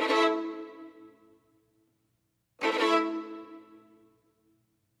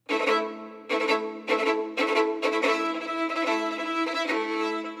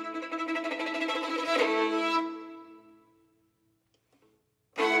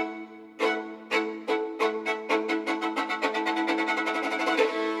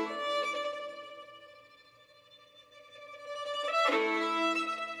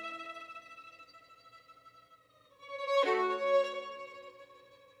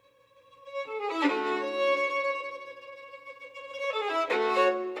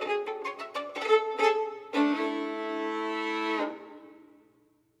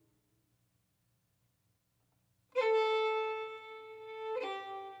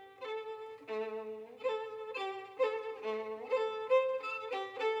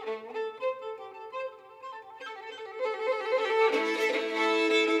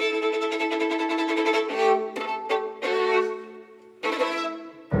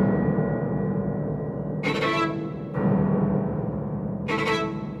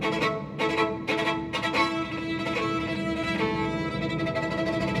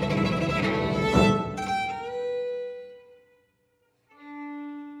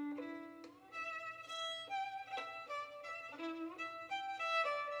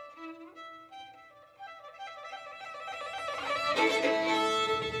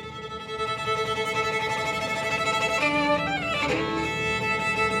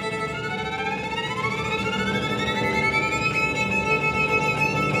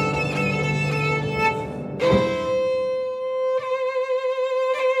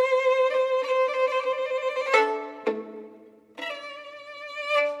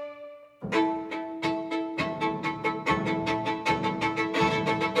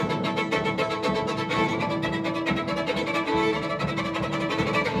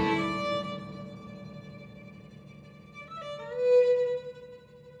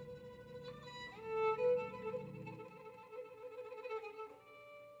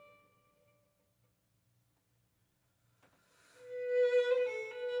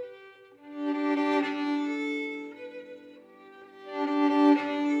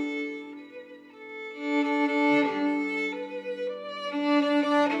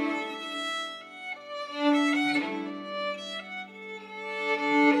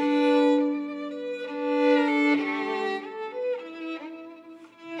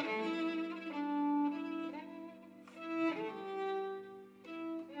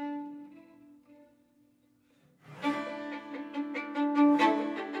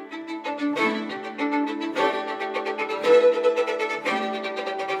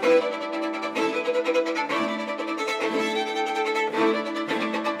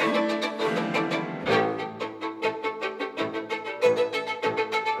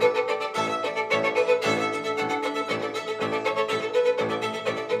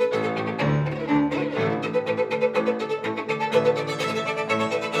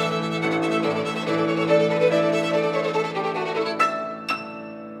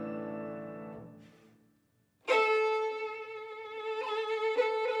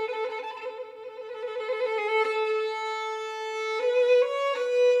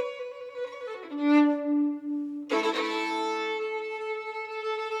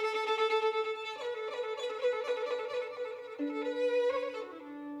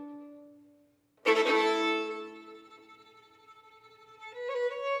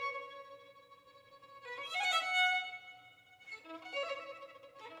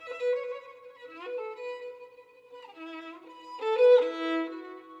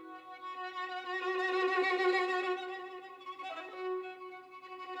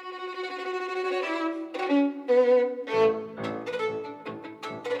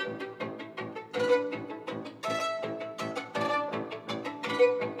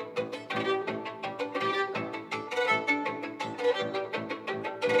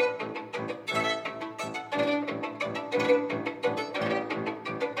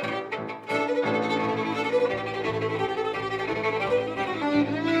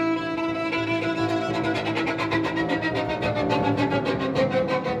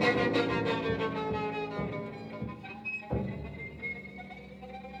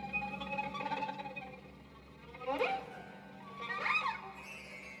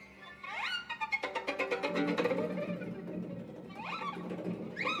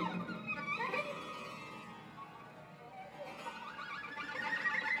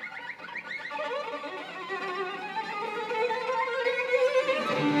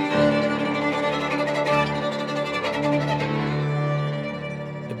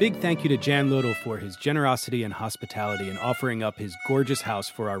 Big thank you to Jan Lodel for his generosity and hospitality in offering up his gorgeous house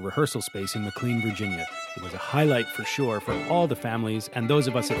for our rehearsal space in McLean, Virginia. It was a highlight for sure for all the families and those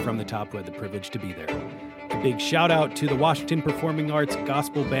of us at From the Top who had the privilege to be there. A big shout out to the Washington Performing Arts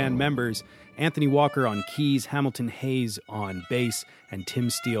Gospel Band members, Anthony Walker on keys, Hamilton Hayes on bass, and Tim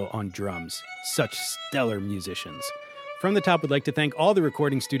Steele on drums. Such stellar musicians. From the Top would like to thank all the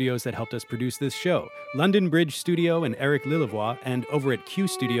recording studios that helped us produce this show. London Bridge Studio and Eric Lillevoix, and over at Q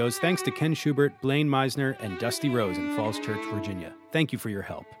Studios, thanks to Ken Schubert, Blaine Meisner, and Dusty Rose in Falls Church, Virginia. Thank you for your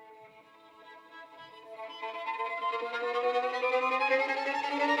help.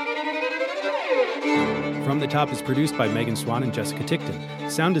 From the Top is produced by Megan Swan and Jessica Tickton.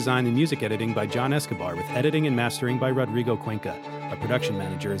 Sound design and music editing by John Escobar, with editing and mastering by Rodrigo Cuenca. Our production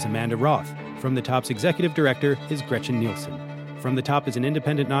manager is Amanda Roth. From the Top's executive director is Gretchen Nielsen. From the Top is an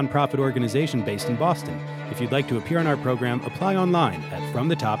independent nonprofit organization based in Boston. If you'd like to appear on our program, apply online at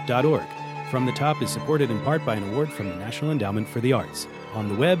fromthetop.org. From the Top is supported in part by an award from the National Endowment for the Arts. On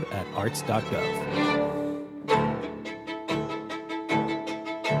the web at arts.gov.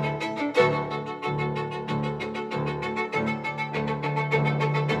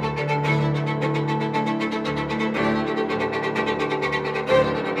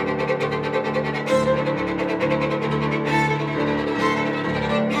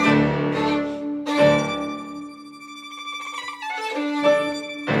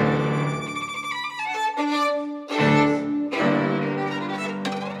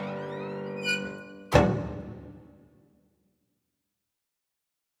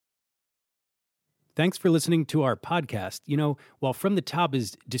 Thanks for listening to our podcast. You know, while From the Top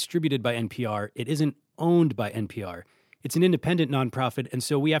is distributed by NPR, it isn't owned by NPR. It's an independent nonprofit, and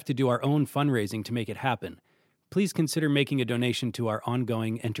so we have to do our own fundraising to make it happen. Please consider making a donation to our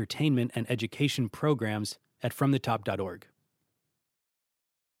ongoing entertainment and education programs at fromthetop.org.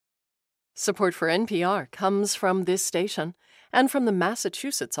 Support for NPR comes from this station and from the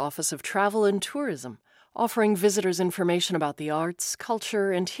Massachusetts Office of Travel and Tourism, offering visitors information about the arts,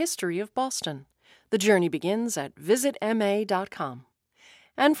 culture, and history of Boston. The journey begins at visitma.com.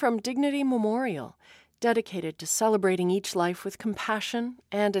 And from Dignity Memorial, dedicated to celebrating each life with compassion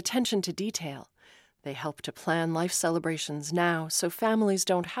and attention to detail. They help to plan life celebrations now so families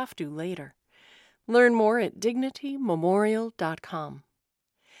don't have to later. Learn more at dignitymemorial.com.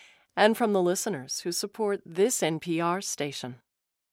 And from the listeners who support this NPR station.